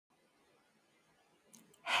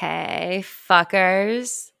Hey,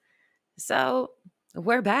 fuckers. So,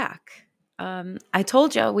 we're back. I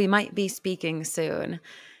told you we might be speaking soon,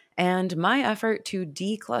 and my effort to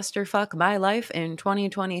declusterfuck my life in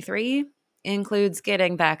 2023 includes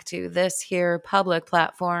getting back to this here public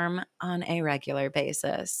platform on a regular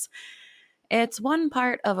basis. It's one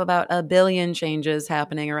part of about a billion changes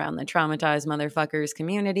happening around the traumatized motherfuckers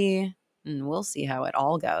community, and we'll see how it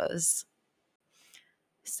all goes.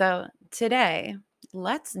 So, today,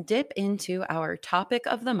 let's dip into our topic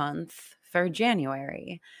of the month for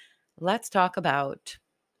January. Let's talk about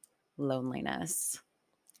loneliness.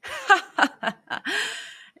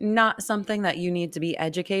 Not something that you need to be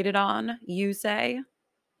educated on, you say?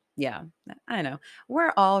 Yeah, I know.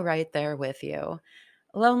 We're all right there with you.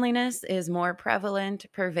 Loneliness is more prevalent,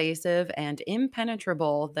 pervasive, and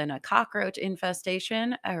impenetrable than a cockroach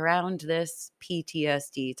infestation around this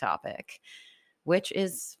PTSD topic, which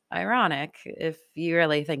is ironic if you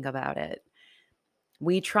really think about it.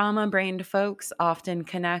 We trauma brained folks often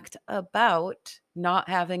connect about not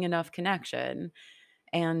having enough connection.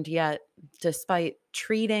 And yet, despite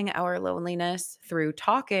treating our loneliness through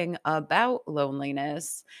talking about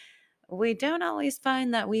loneliness, we don't always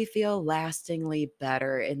find that we feel lastingly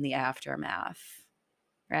better in the aftermath,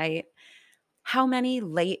 right? How many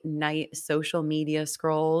late night social media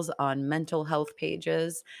scrolls on mental health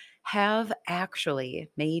pages have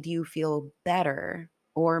actually made you feel better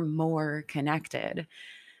or more connected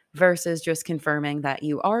versus just confirming that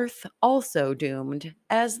you are also doomed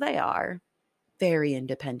as they are, very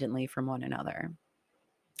independently from one another?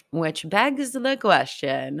 Which begs the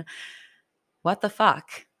question, what the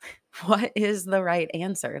fuck? What is the right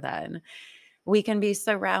answer then? We can be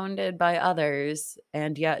surrounded by others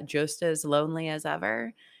and yet just as lonely as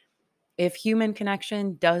ever. If human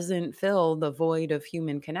connection doesn't fill the void of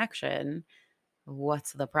human connection,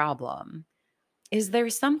 what's the problem? Is there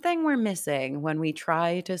something we're missing when we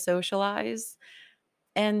try to socialize?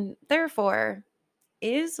 And therefore,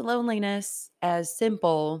 is loneliness as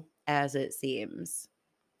simple as it seems?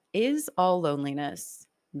 Is all loneliness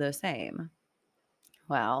the same?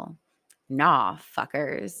 Well, nah,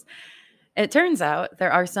 fuckers. It turns out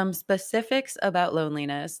there are some specifics about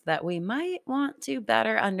loneliness that we might want to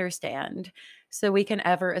better understand so we can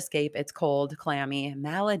ever escape its cold, clammy,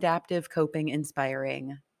 maladaptive, coping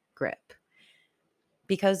inspiring grip.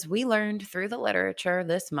 Because we learned through the literature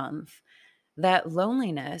this month that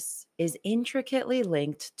loneliness is intricately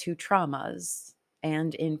linked to traumas,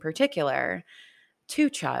 and in particular, to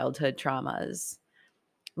childhood traumas.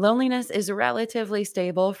 Loneliness is relatively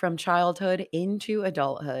stable from childhood into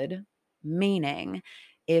adulthood, meaning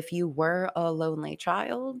if you were a lonely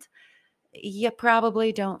child, you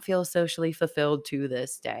probably don't feel socially fulfilled to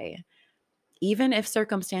this day. Even if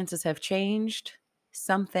circumstances have changed,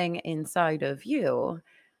 something inside of you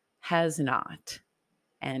has not.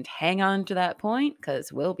 And hang on to that point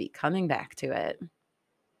because we'll be coming back to it.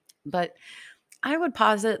 But I would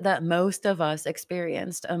posit that most of us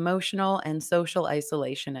experienced emotional and social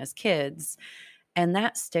isolation as kids, and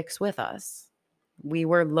that sticks with us. We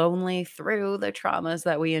were lonely through the traumas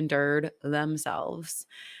that we endured themselves.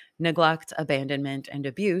 Neglect, abandonment, and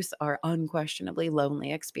abuse are unquestionably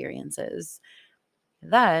lonely experiences.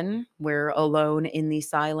 Then we're alone in the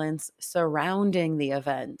silence surrounding the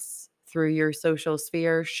events through your social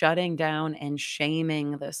sphere, shutting down and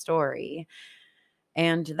shaming the story.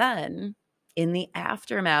 And then, in the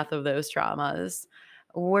aftermath of those traumas,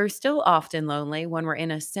 we're still often lonely when we're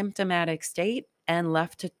in a symptomatic state and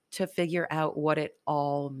left to figure out what it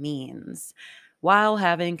all means while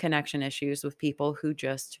having connection issues with people who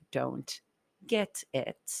just don't get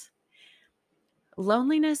it.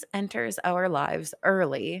 Loneliness enters our lives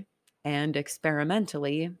early, and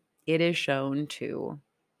experimentally, it is shown to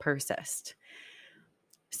persist.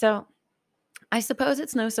 So, I suppose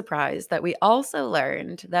it's no surprise that we also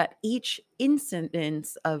learned that each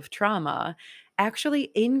incidence of trauma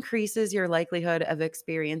actually increases your likelihood of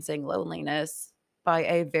experiencing loneliness by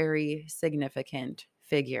a very significant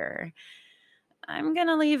figure. I'm going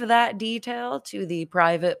to leave that detail to the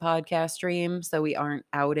private podcast stream so we aren't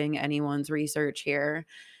outing anyone's research here.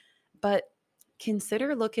 But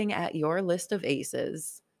consider looking at your list of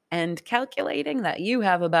ACEs and calculating that you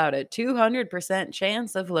have about a 200%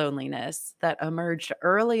 chance of loneliness that emerged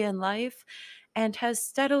early in life and has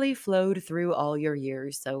steadily flowed through all your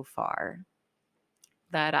years so far.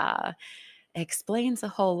 That explains a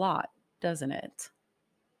whole lot, doesn't it?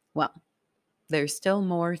 Well, there's still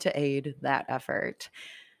more to aid that effort.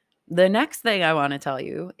 The next thing I want to tell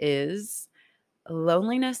you is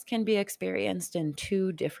loneliness can be experienced in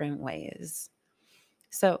two different ways.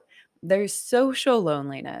 So there's social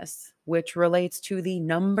loneliness, which relates to the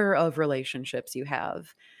number of relationships you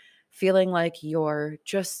have. Feeling like you're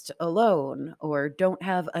just alone or don't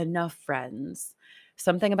have enough friends.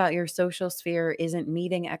 Something about your social sphere isn't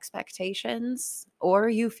meeting expectations, or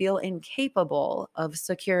you feel incapable of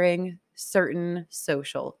securing certain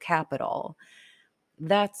social capital.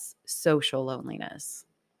 That's social loneliness.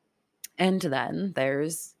 And then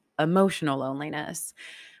there's emotional loneliness,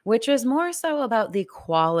 which is more so about the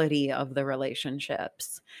quality of the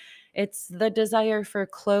relationships. It's the desire for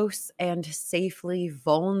close and safely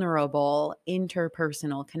vulnerable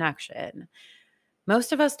interpersonal connection.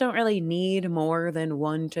 Most of us don't really need more than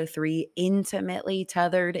 1 to 3 intimately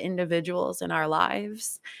tethered individuals in our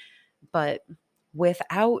lives, but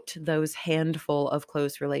without those handful of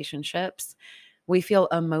close relationships, we feel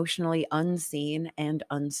emotionally unseen and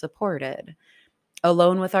unsupported,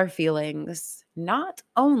 alone with our feelings, not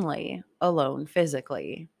only alone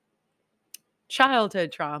physically.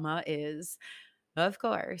 Childhood trauma is, of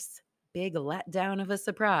course, big letdown of a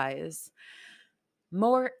surprise,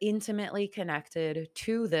 more intimately connected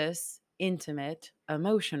to this intimate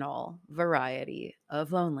emotional variety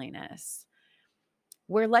of loneliness.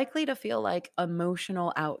 We're likely to feel like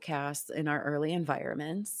emotional outcasts in our early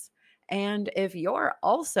environments. And if you're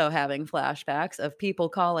also having flashbacks of people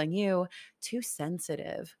calling you too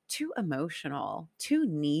sensitive, too emotional, too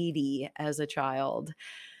needy as a child,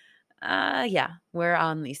 yeah, we're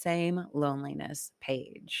on the same loneliness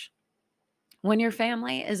page. When your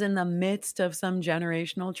family is in the midst of some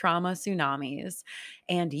generational trauma tsunamis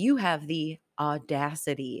and you have the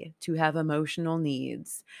audacity to have emotional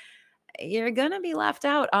needs, you're going to be left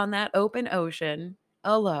out on that open ocean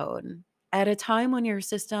alone at a time when your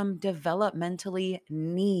system developmentally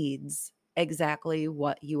needs exactly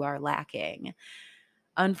what you are lacking.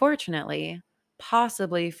 Unfortunately,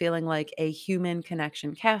 possibly feeling like a human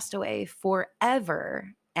connection castaway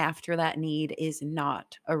forever after that need is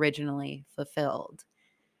not originally fulfilled.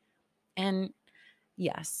 And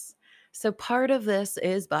yes, so part of this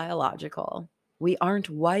is biological. We aren't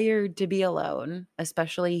wired to be alone,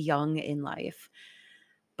 especially young in life.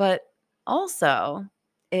 But also,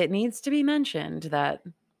 it needs to be mentioned that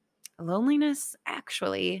loneliness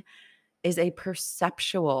actually is a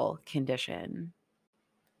perceptual condition.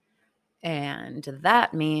 And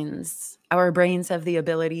that means our brains have the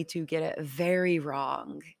ability to get it very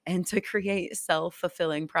wrong and to create self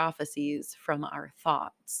fulfilling prophecies from our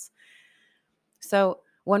thoughts. So,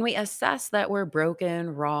 when we assess that we're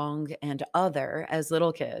broken, wrong, and other as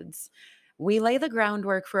little kids, we lay the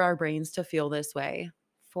groundwork for our brains to feel this way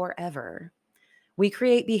forever. We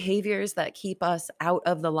create behaviors that keep us out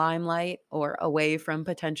of the limelight or away from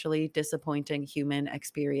potentially disappointing human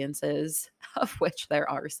experiences, of which there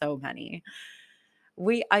are so many.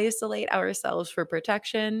 We isolate ourselves for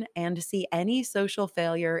protection and see any social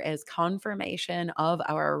failure as confirmation of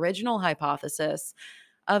our original hypothesis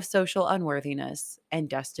of social unworthiness and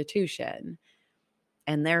destitution.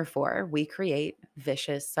 And therefore, we create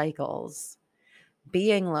vicious cycles.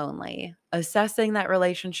 Being lonely, assessing that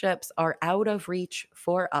relationships are out of reach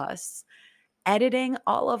for us, editing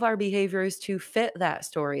all of our behaviors to fit that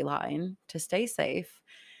storyline to stay safe,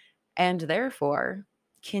 and therefore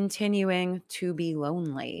continuing to be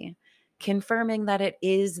lonely, confirming that it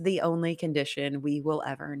is the only condition we will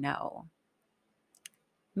ever know.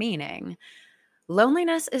 Meaning,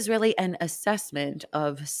 loneliness is really an assessment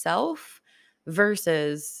of self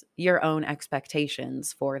versus your own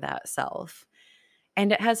expectations for that self.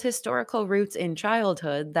 And it has historical roots in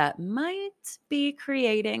childhood that might be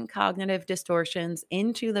creating cognitive distortions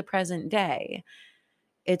into the present day.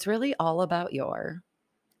 It's really all about your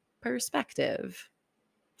perspective.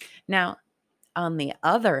 Now, on the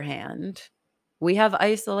other hand, we have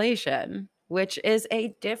isolation, which is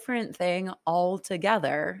a different thing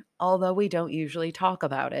altogether, although we don't usually talk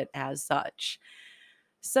about it as such.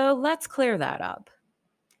 So let's clear that up.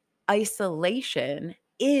 Isolation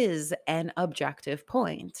is an objective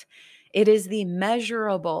point. It is the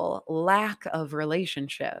measurable lack of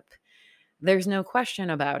relationship. There's no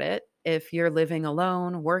question about it. If you're living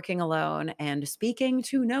alone, working alone, and speaking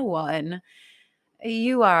to no one,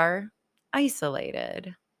 you are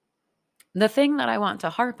isolated. The thing that I want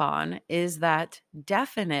to harp on is that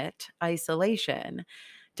definite isolation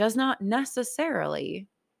does not necessarily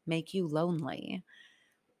make you lonely.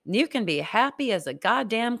 You can be happy as a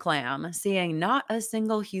goddamn clam seeing not a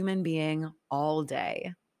single human being all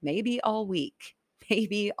day, maybe all week,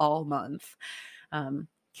 maybe all month.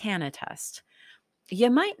 Can attest. You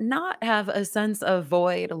might not have a sense of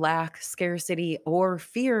void, lack, scarcity, or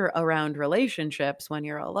fear around relationships when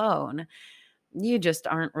you're alone. You just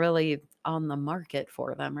aren't really on the market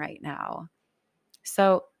for them right now.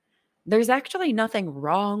 So, There's actually nothing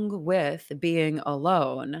wrong with being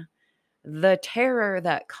alone. The terror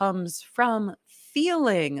that comes from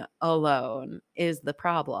feeling alone is the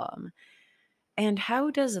problem. And how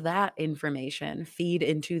does that information feed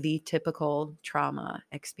into the typical trauma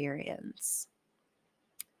experience?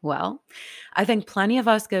 Well, I think plenty of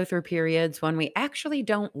us go through periods when we actually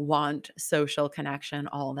don't want social connection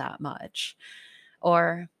all that much,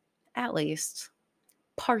 or at least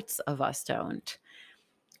parts of us don't.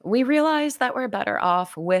 We realize that we're better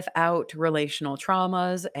off without relational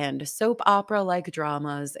traumas and soap opera like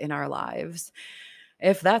dramas in our lives.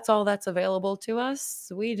 If that's all that's available to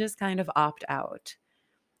us, we just kind of opt out.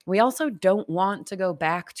 We also don't want to go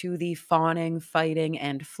back to the fawning, fighting,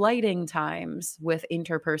 and flighting times with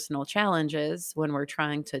interpersonal challenges when we're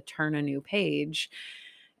trying to turn a new page.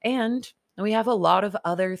 And we have a lot of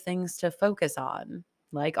other things to focus on,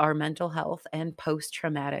 like our mental health and post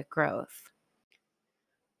traumatic growth.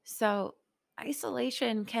 So,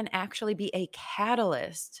 isolation can actually be a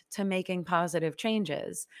catalyst to making positive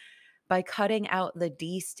changes by cutting out the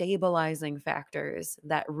destabilizing factors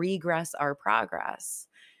that regress our progress.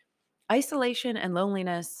 Isolation and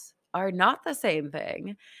loneliness are not the same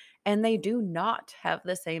thing, and they do not have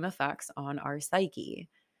the same effects on our psyche.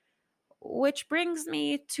 Which brings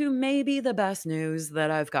me to maybe the best news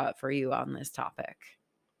that I've got for you on this topic.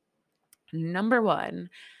 Number one,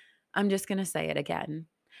 I'm just going to say it again.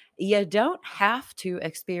 You don't have to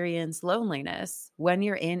experience loneliness when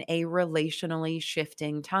you're in a relationally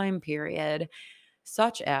shifting time period,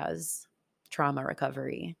 such as trauma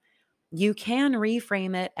recovery. You can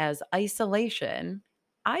reframe it as isolation.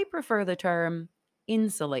 I prefer the term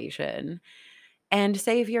insulation, and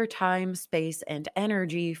save your time, space, and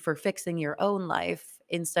energy for fixing your own life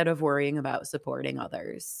instead of worrying about supporting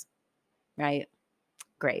others. Right?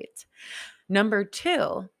 Great. Number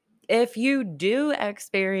two, if you do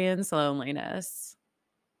experience loneliness,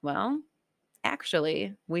 well,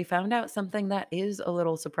 actually, we found out something that is a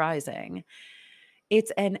little surprising.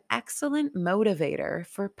 It's an excellent motivator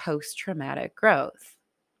for post traumatic growth.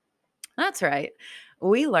 That's right.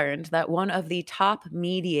 We learned that one of the top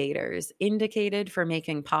mediators indicated for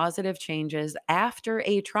making positive changes after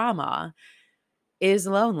a trauma is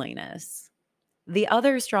loneliness. The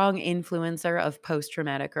other strong influencer of post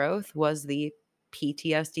traumatic growth was the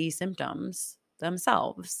PTSD symptoms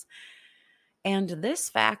themselves. And this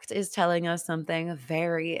fact is telling us something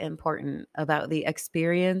very important about the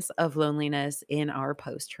experience of loneliness in our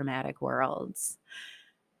post traumatic worlds.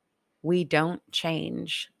 We don't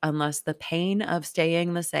change unless the pain of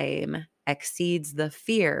staying the same exceeds the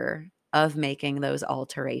fear of making those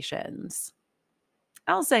alterations.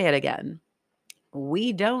 I'll say it again.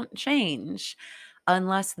 We don't change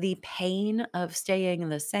unless the pain of staying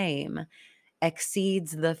the same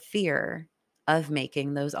exceeds the fear of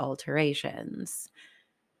making those alterations.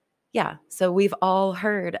 Yeah, so we've all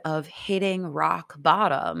heard of hitting rock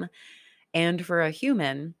bottom. And for a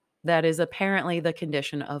human, that is apparently the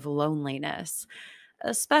condition of loneliness,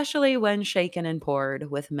 especially when shaken and poured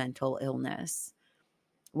with mental illness.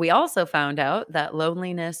 We also found out that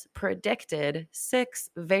loneliness predicted 6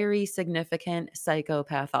 very significant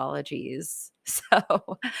psychopathologies.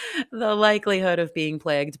 So, the likelihood of being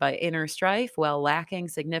plagued by inner strife while lacking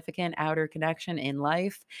significant outer connection in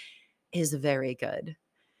life is very good.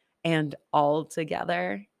 And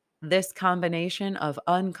altogether, this combination of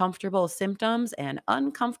uncomfortable symptoms and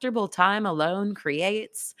uncomfortable time alone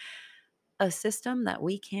creates a system that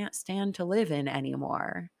we can't stand to live in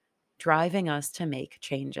anymore, driving us to make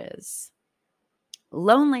changes.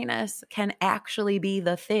 Loneliness can actually be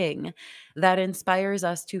the thing that inspires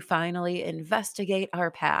us to finally investigate our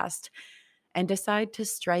past and decide to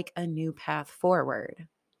strike a new path forward.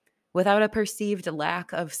 Without a perceived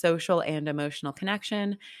lack of social and emotional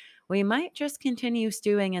connection, we might just continue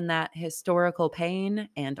stewing in that historical pain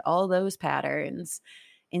and all those patterns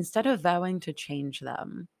instead of vowing to change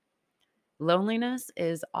them. Loneliness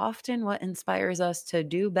is often what inspires us to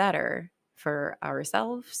do better for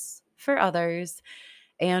ourselves, for others,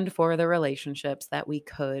 and for the relationships that we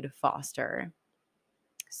could foster.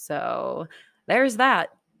 So there's that,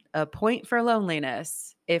 a point for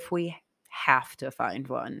loneliness if we have to find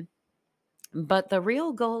one. But the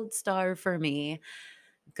real gold star for me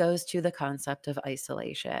goes to the concept of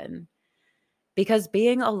isolation. Because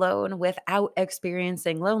being alone without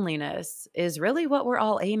experiencing loneliness is really what we're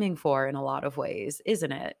all aiming for in a lot of ways,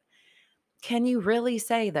 isn't it? Can you really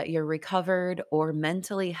say that you're recovered or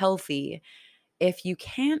mentally healthy if you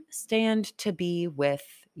can't stand to be with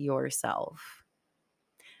yourself?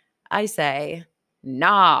 I say,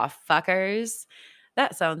 nah, fuckers.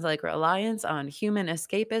 That sounds like reliance on human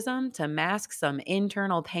escapism to mask some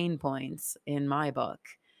internal pain points in my book.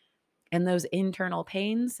 And those internal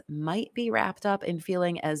pains might be wrapped up in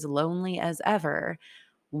feeling as lonely as ever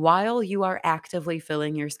while you are actively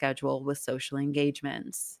filling your schedule with social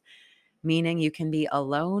engagements, meaning you can be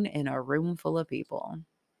alone in a room full of people.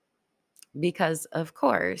 Because, of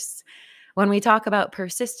course, when we talk about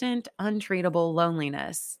persistent, untreatable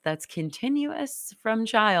loneliness that's continuous from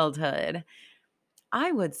childhood,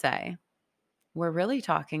 I would say we're really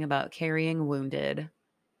talking about carrying wounded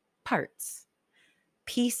parts,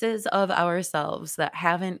 pieces of ourselves that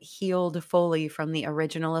haven't healed fully from the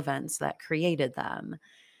original events that created them.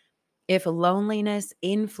 If loneliness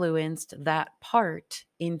influenced that part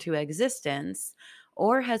into existence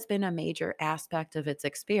or has been a major aspect of its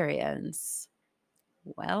experience,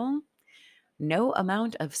 well, no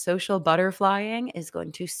amount of social butterflying is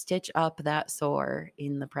going to stitch up that sore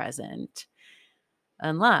in the present,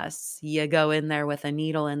 unless you go in there with a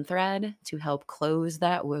needle and thread to help close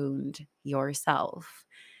that wound yourself,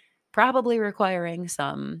 probably requiring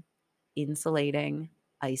some insulating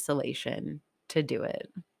isolation to do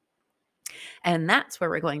it. And that's where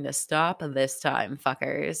we're going to stop this time,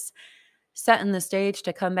 fuckers. Setting the stage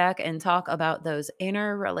to come back and talk about those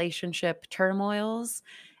inner relationship turmoils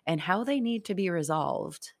and how they need to be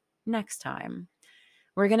resolved next time.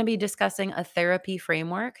 We're going to be discussing a therapy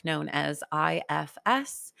framework known as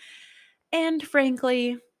IFS, and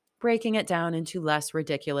frankly, breaking it down into less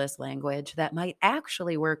ridiculous language that might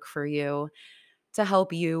actually work for you to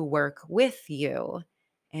help you work with you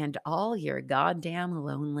and all your goddamn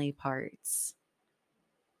lonely parts.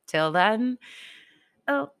 Till then,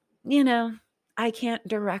 oh, you know, I can't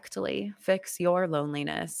directly fix your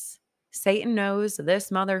loneliness. Satan knows this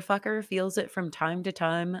motherfucker feels it from time to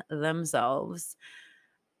time themselves.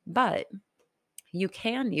 But you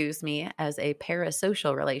can use me as a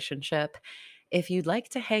parasocial relationship if you'd like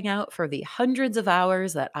to hang out for the hundreds of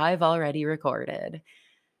hours that I've already recorded.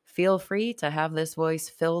 Feel free to have this voice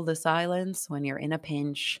fill the silence when you're in a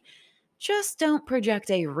pinch. Just don't project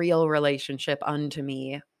a real relationship onto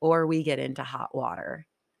me or we get into hot water.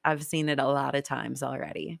 I've seen it a lot of times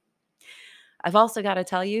already. I've also got to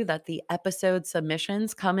tell you that the episode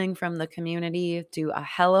submissions coming from the community do a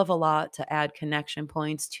hell of a lot to add connection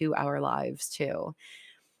points to our lives, too.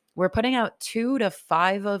 We're putting out 2 to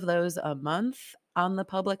 5 of those a month on the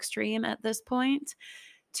public stream at this point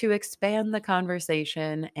to expand the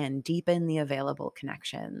conversation and deepen the available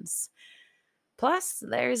connections. Plus,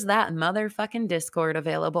 there's that motherfucking Discord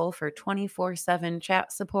available for 24/7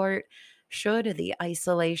 chat support should the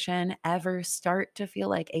isolation ever start to feel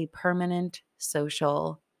like a permanent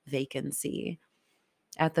social vacancy.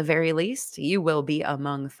 At the very least, you will be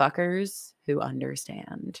among fuckers who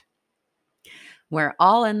understand. We're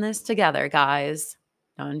all in this together, guys.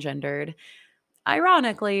 Non-gendered.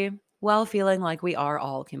 Ironically, while feeling like we are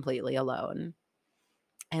all completely alone.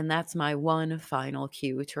 And that's my one final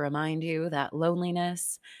cue to remind you that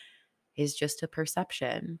loneliness is just a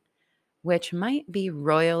perception, which might be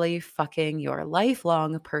royally fucking your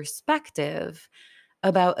lifelong perspective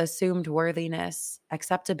about assumed worthiness,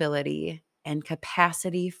 acceptability, and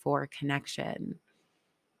capacity for connection.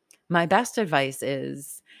 My best advice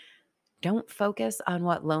is don't focus on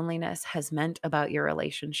what loneliness has meant about your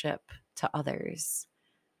relationship to others.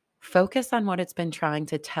 Focus on what it's been trying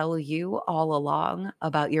to tell you all along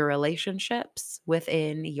about your relationships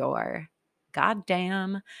within your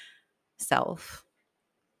goddamn self.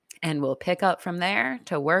 And we'll pick up from there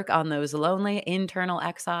to work on those lonely internal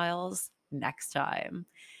exiles next time.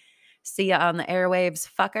 See ya on the airwaves,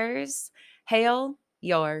 fuckers. Hail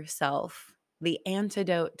yourself, the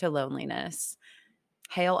antidote to loneliness.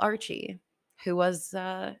 Hail Archie, who was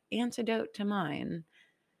antidote to mine.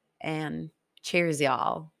 And cheers,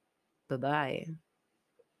 y'all. Bye-bye.